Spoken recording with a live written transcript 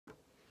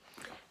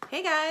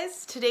Hey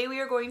guys, today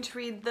we are going to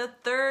read the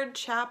fourth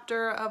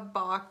chapter of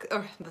Box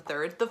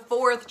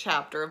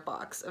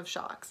of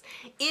Shocks.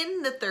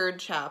 In the third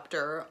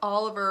chapter,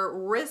 Oliver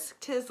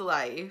risked his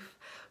life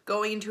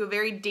going into a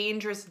very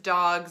dangerous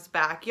dog's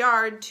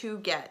backyard to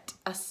get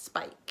a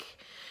spike.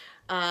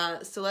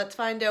 So let's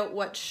find out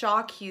what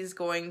shock he's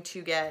going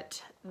to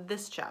get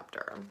this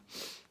chapter.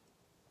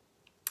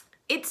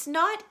 It's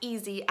not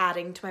easy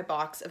adding to my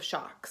box of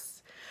shocks.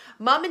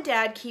 Mom and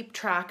Dad keep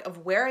track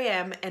of where I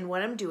am and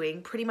what I'm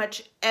doing pretty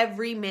much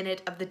every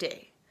minute of the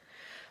day.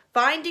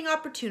 Finding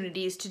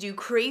opportunities to do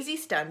crazy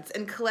stunts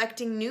and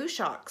collecting new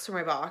shocks for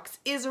my box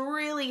is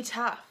really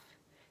tough.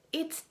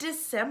 It's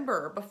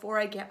December before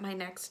I get my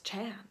next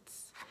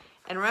chance.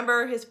 And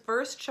remember, his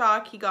first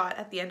shock he got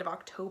at the end of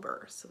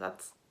October, so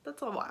that's a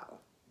while.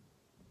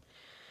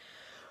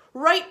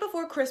 Right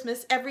before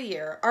Christmas every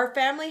year, our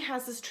family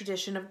has this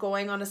tradition of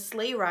going on a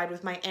sleigh ride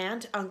with my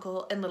aunt,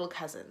 uncle, and little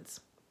cousins.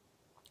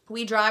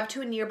 We drive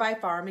to a nearby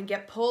farm and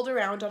get pulled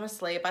around on a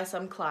sleigh by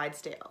some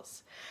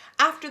Clydesdales.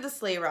 After the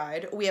sleigh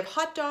ride, we have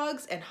hot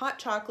dogs and hot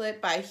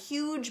chocolate by a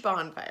huge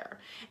bonfire.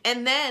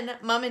 And then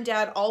Mom and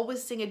Dad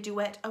always sing a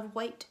duet of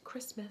White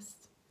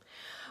Christmas.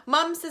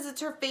 Mom says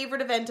it's her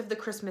favorite event of the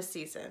Christmas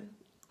season.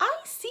 I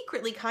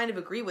secretly kind of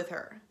agree with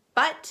her,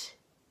 but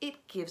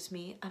it gives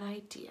me an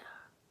idea.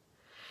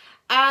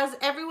 As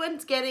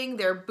everyone's getting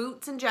their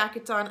boots and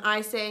jackets on,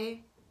 I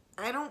say,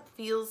 I don't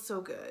feel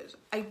so good.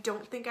 I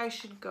don't think I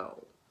should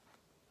go.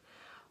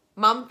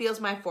 Mom feels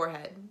my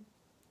forehead.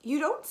 You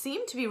don't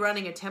seem to be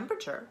running a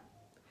temperature.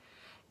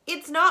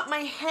 It's not my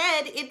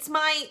head, it's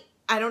my...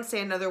 I don't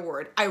say another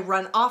word. I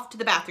run off to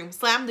the bathroom,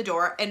 slam the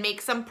door, and make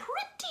some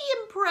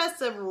pretty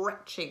impressive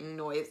retching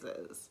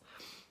noises.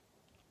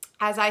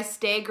 As I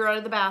stagger out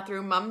of the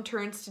bathroom, Mom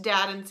turns to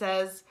Dad and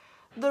says,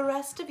 the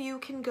rest of you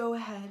can go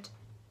ahead.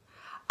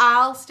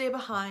 I'll stay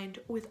behind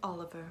with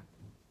Oliver.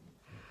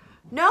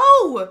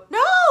 No!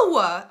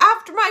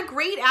 After my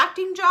great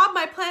acting job,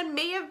 my plan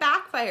may have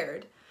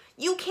backfired.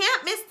 You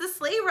can't miss the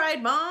sleigh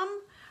ride,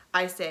 Mom,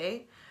 I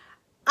say.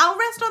 I'll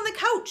rest on the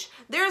couch.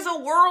 There's a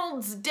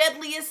world's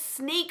deadliest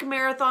snake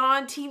marathon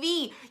on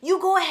TV. You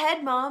go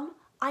ahead, Mom.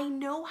 I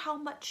know how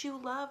much you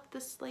love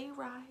the sleigh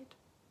ride.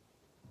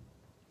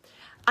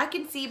 I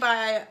can see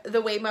by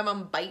the way my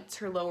mom bites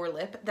her lower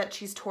lip that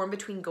she's torn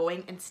between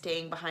going and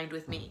staying behind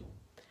with me.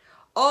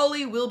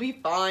 Ollie will be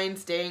fine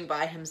staying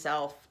by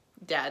himself,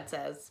 Dad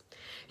says.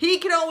 He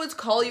can always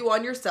call you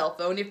on your cell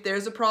phone if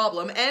there's a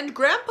problem, and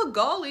Grandpa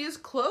Golly is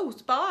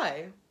close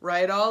by.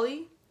 Right,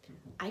 Ollie?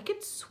 I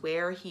could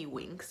swear he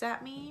winks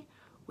at me,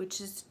 which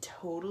is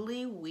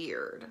totally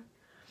weird.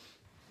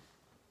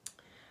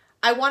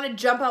 I want to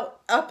jump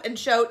up and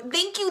shout,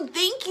 thank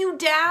you,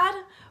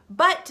 Dad!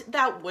 But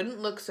that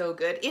wouldn't look so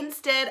good.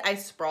 Instead, I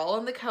sprawl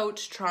on the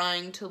couch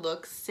trying to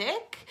look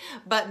sick,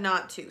 but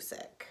not too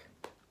sick.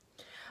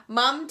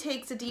 Mom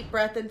takes a deep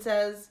breath and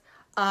says,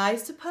 I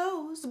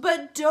suppose,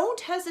 but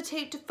don't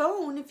hesitate to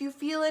phone if you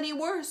feel any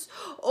worse,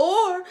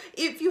 or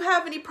if you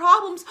have any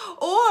problems,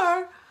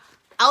 or...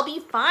 I'll be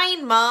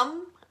fine,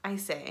 Mom, I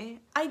say.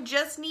 I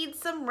just need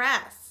some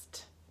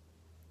rest.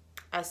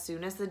 As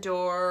soon as they're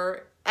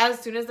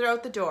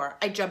out the door,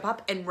 I jump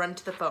up and run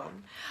to the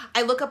phone.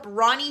 I look up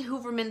Ronnie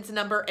Hooverman's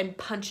number and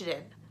punch it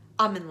in.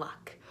 I'm in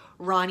luck.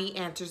 Ronnie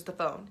answers the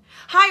phone.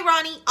 Hi,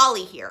 Ronnie,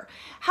 Ollie here.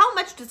 How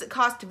much does it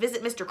cost to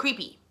visit Mr.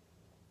 Creepy?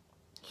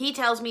 He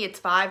tells me it's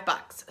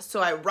 $5, so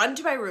I run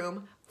to my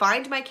room,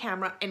 find my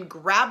camera, and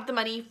grab the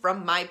money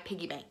from my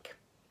piggy bank.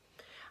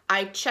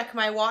 I check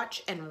my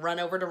watch and run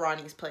over to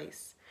Ronnie's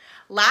place.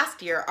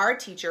 Last year, our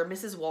teacher,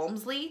 Mrs.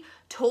 Walmsley,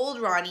 told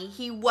Ronnie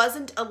he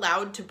wasn't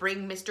allowed to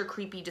bring Mr.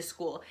 Creepy to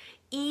school,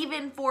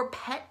 even for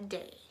pet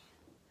day.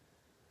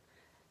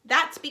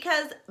 That's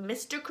because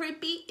Mr.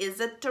 Creepy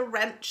is a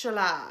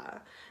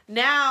tarantula.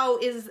 Now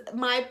is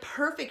my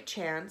perfect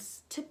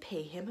chance to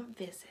pay him a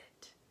visit.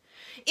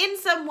 In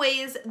some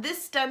ways,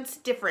 this stunt's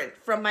different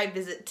from my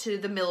visit to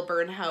the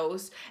Milburn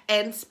house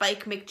and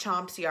Spike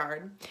McChomp's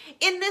yard.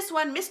 In this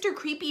one, Mr.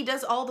 Creepy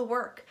does all the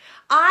work.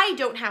 I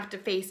don't have to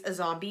face a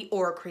zombie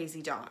or a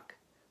crazy dog.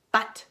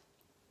 But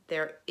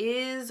there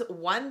is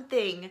one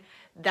thing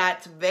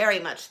that's very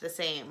much the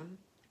same.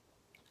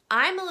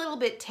 I'm a little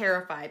bit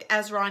terrified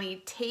as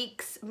Ronnie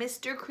takes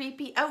Mr.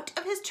 Creepy out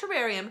of his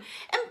terrarium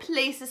and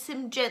places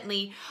him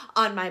gently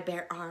on my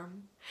bare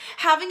arm.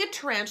 Having a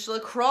tarantula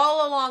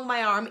crawl along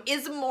my arm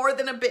is more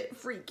than a bit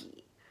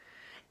freaky.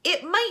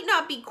 It might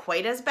not be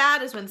quite as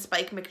bad as when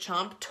Spike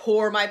McChomp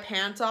tore my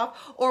pants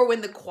off or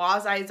when the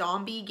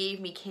quasi-zombie gave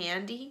me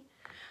candy.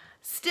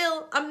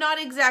 Still, I'm not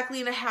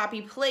exactly in a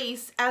happy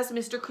place as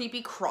Mr.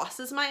 Creepy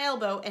crosses my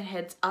elbow and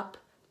heads up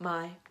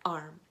my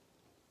arm.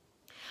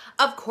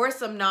 Of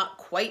course, I'm not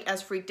quite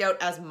as freaked out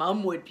as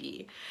Mom would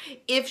be.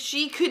 If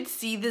she could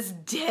see this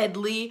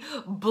deadly,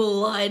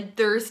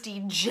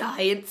 bloodthirsty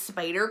giant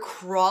spider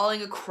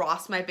crawling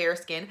across my bare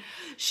skin,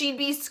 she'd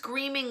be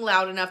screaming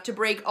loud enough to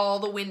break all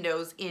the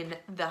windows in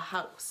the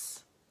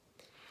house.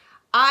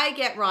 I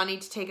get Ronnie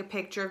to take a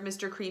picture of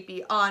Mr.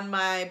 Creepy on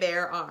my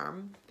bare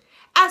arm.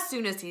 As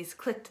soon as he's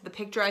clicked the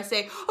picture, I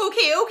say,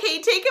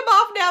 okay, take him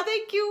off now,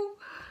 thank you.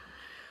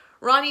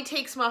 Ronnie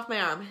takes him off my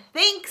arm.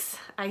 Thanks,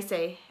 I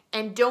say,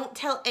 and don't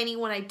tell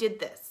anyone I did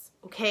this,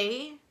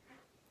 okay?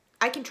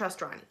 I can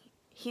trust Ronnie.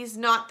 He's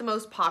not the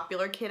most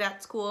popular kid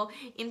at school.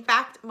 In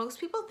fact, most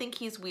people think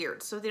he's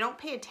weird, so they don't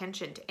pay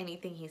attention to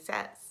anything he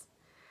says.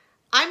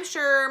 I'm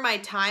sure my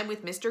time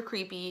with Mr.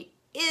 Creepy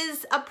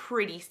is a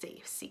pretty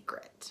safe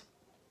secret.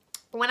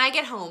 When I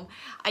get home,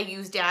 I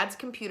use Dad's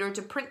computer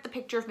to print the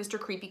picture of Mr.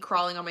 Creepy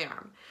crawling on my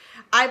arm.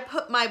 I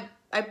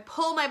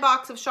pull my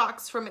box of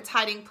shocks from its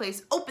hiding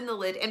place, open the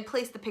lid, and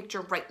place the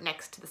picture right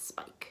next to the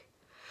spike.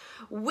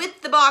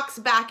 With the box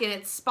back in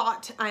its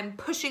spot, I'm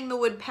pushing the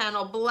wood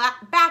panel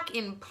back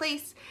in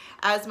place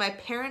as my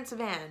parents'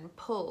 van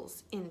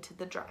pulls into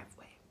the driveway.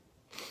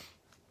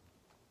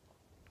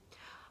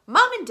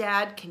 Mom and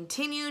Dad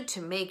continued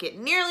to make it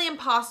nearly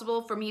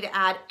impossible for me to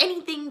add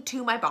anything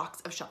to my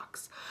box of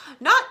shocks.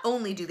 Not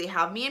only do they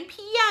have me in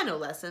piano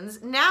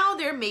lessons, now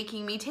they're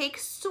making me take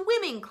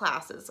swimming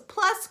classes,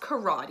 plus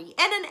karate,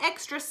 and an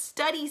extra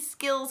study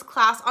skills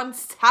class on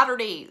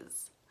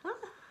Saturdays.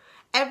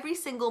 Every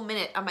single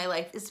minute of my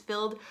life is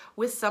filled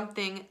with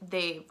something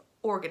they've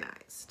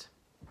organized.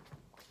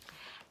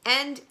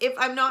 And if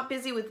I'm not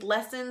busy with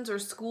lessons or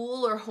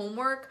school or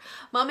homework,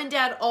 Mom and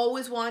Dad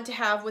always want to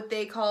have what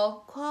they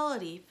call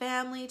quality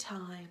family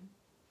time.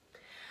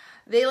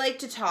 They like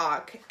to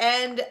talk,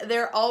 and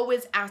they're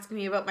always asking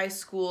me about my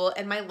school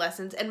and my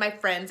lessons and my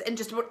friends and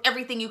just about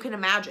everything you can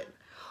imagine.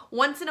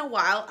 Once in a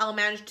while, I'll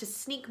manage to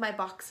sneak my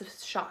box of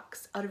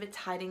shocks out of its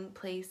hiding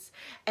place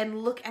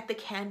and look at the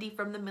candy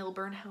from the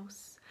Milburn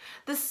house,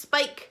 the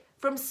spike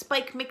from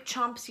Spike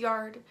McChomp's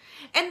yard,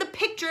 and the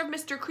picture of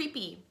Mr.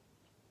 Creepy.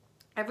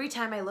 Every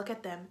time I look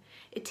at them,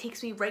 it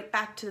takes me right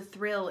back to the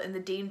thrill and the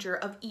danger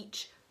of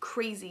each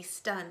crazy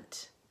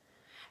stunt.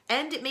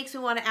 And it makes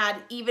me want to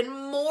add even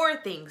more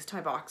things to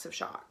my box of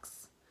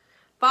shocks.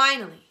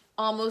 Finally,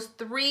 almost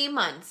 3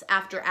 months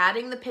after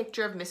adding the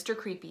picture of Mr.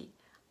 Creepy,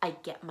 I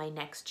get my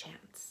next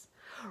chance.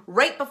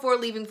 Right before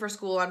leaving for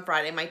school on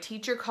Friday, my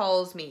teacher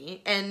calls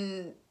me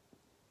and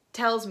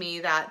tells me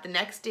that the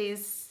next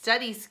day's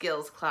study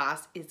skills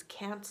class is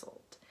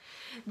canceled.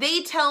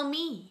 They tell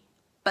me,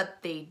 but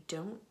they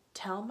don't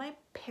tell my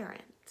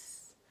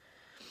parents.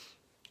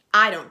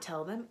 I don't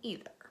tell them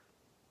either.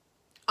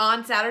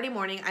 On Saturday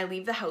morning, I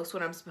leave the house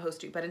when I'm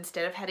supposed to, but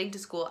instead of heading to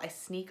school, I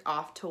sneak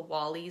off to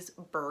Wally's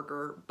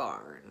Burger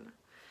Barn.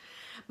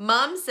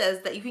 Mom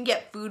says that you can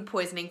get food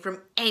poisoning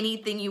from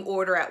anything you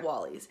order at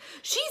Wally's.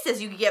 She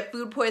says you can get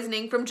food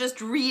poisoning from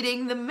just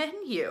reading the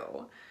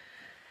menu.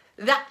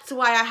 That's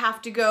why I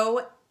have to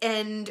go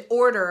and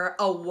order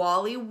a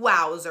Wally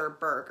Wowzer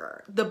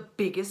burger, the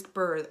biggest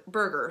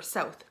burger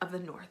south of the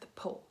North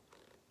Pole.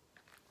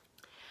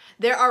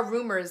 There are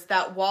rumors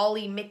that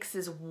Wally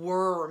mixes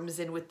worms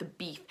in with the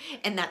beef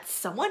and that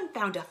someone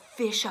found a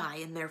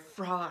fisheye in their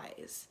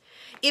fries.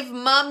 If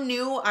Mom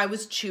knew I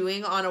was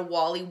chewing on a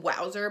Wally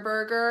Wowzer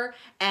burger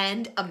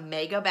and a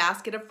mega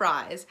basket of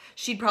fries,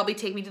 she'd probably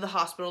take me to the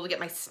hospital to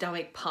get my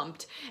stomach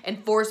pumped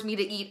and force me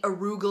to eat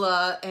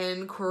arugula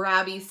and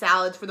kohlrabi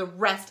salads for the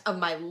rest of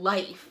my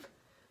life.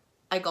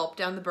 I gulped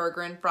down the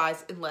burger and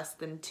fries in less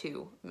than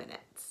 2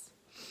 minutes.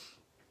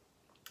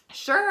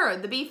 Sure,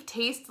 the beef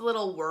tastes a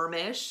little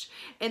wormish,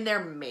 and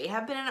there may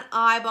have been an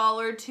eyeball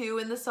or two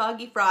in the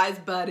soggy fries,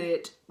 but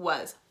it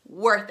was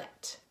worth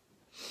it.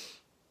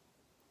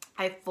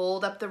 I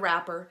fold up the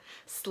wrapper,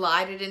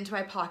 slide it into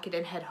my pocket,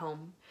 and head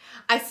home.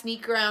 I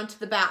sneak around to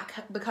the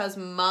back because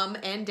Mom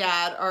and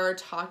Dad are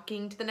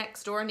talking to the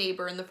next door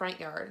neighbor in the front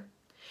yard.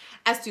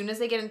 As soon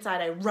as I get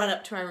inside, I run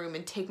up to my room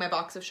and take my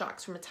box of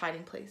shocks from its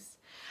hiding place.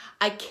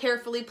 I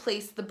carefully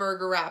place the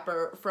burger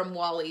wrapper from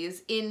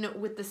Wally's in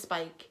with the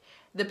spike,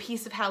 the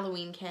piece of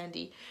Halloween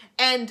candy,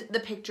 and the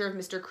picture of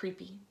Mr.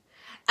 Creepy.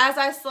 As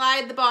I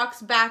slide the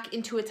box back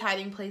into its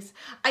hiding place,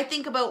 I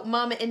think about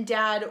Mom and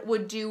Dad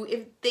would do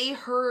if they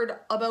heard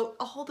about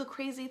all the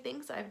crazy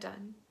things I've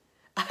done.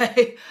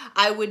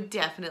 I would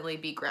definitely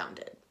be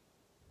grounded.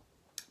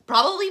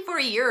 Probably for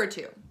a year or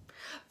two.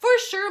 For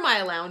sure my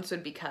allowance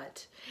would be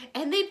cut,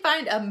 and they'd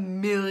find a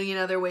million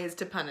other ways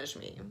to punish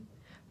me.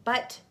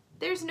 But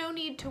there's no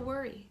need to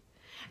worry.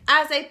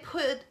 As I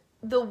put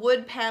the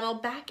wood panel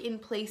back in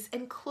place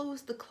and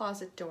close the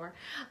closet door,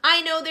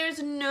 I know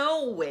there's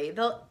no way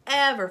they'll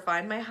ever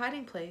find my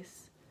hiding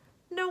place.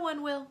 No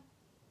one will.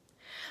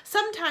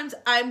 Sometimes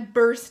I'm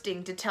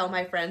bursting to tell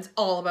my friends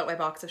all about my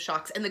box of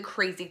shocks and the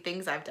crazy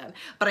things I've done,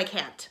 but I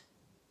can't.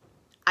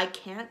 I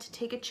can't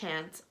take a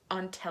chance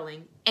on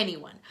telling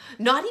anyone,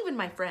 not even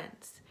my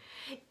friends.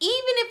 Even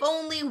if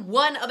only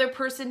one other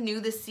person knew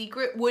the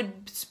secret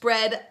would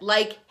spread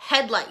like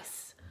head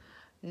lice.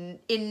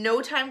 In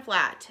no time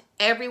flat,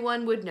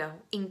 everyone would know,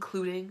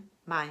 including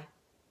my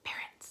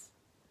parents.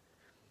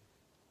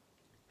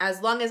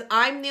 As long as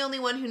I'm the only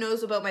one who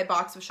knows about my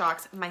box of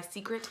shocks, my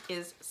secret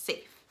is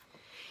safe.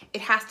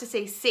 It has to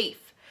say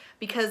safe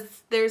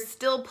because there's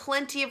still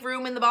plenty of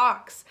room in the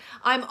box.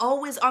 I'm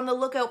always on the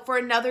lookout for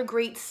another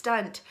great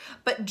stunt,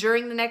 but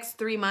during the next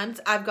 3 months,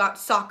 I've got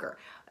soccer,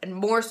 and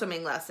more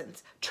swimming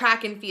lessons,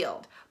 track and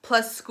field,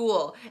 plus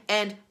school,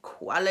 and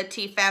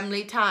quality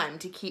family time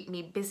to keep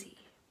me busy.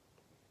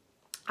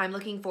 I'm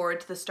looking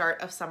forward to the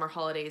start of summer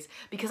holidays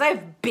because I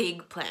have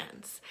big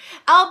plans.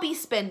 I'll be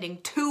spending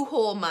 2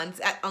 whole months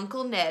at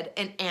Uncle Ned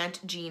and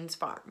Aunt Jean's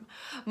farm.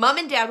 Mom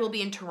and Dad will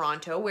be in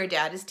Toronto, where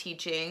Dad is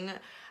teaching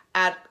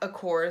at a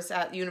course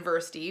at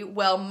university,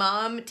 while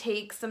Mom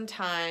takes some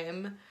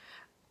time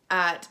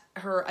at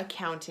her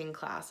accounting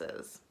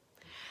classes.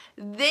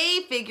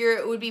 They figure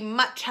it would be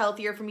much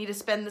healthier for me to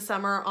spend the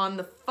summer on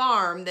the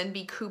farm than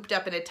be cooped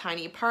up in a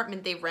tiny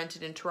apartment they've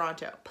rented in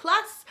Toronto.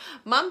 Plus,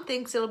 Mom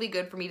thinks it'll be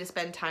good for me to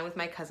spend time with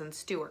my cousin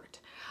Stuart.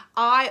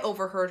 I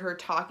overheard her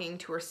talking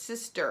to her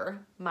sister,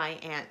 my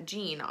Aunt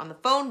Jean, on the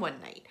phone one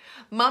night.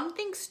 Mom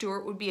thinks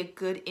Stuart would be a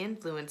good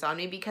influence on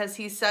me because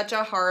he's such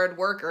a hard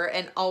worker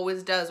and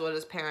always does what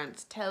his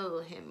parents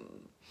tell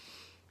him.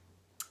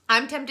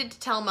 I'm tempted to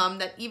tell Mom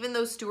that even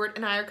though Stuart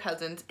and I are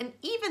cousins, and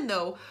even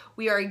though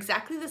we are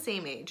exactly the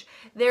same age,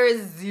 there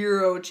is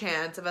 0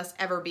 chance of us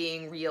ever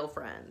being real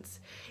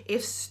friends.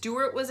 If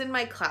Stuart was in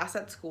my class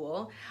at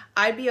school,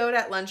 I'd be out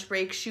at lunch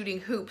break shooting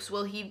hoops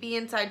while he'd be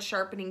inside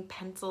sharpening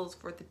pencils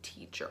for the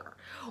teacher,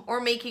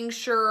 or making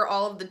sure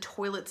all of the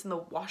toilets in the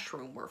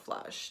washroom were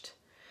flushed.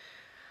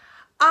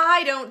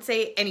 I don't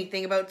say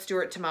anything about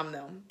Stuart to Mom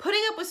though.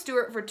 Putting up with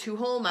Stuart for 2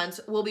 whole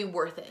months will be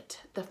worth it.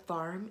 The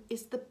farm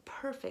is the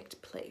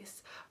perfect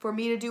place for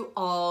me to do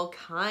all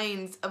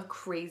kinds of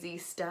crazy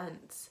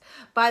stunts.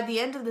 By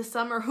the end of the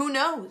summer, who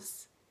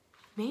knows?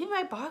 Maybe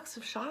my box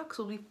of shocks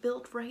will be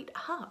filled right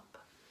up.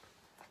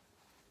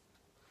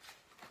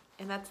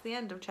 And that's the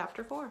end of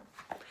chapter 4.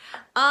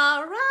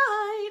 All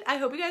right, I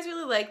hope you guys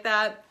really like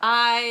that.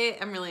 I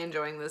am really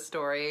enjoying this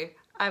story.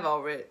 I've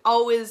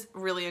always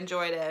really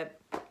enjoyed it.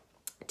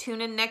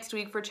 Tune in next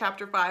week for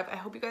chapter 5. I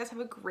hope you guys have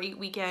a great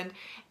weekend,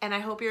 and I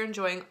hope you're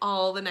enjoying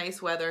all the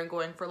nice weather and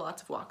going for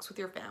lots of walks with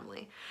your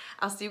family.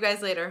 I'll see you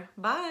guys later.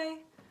 Bye.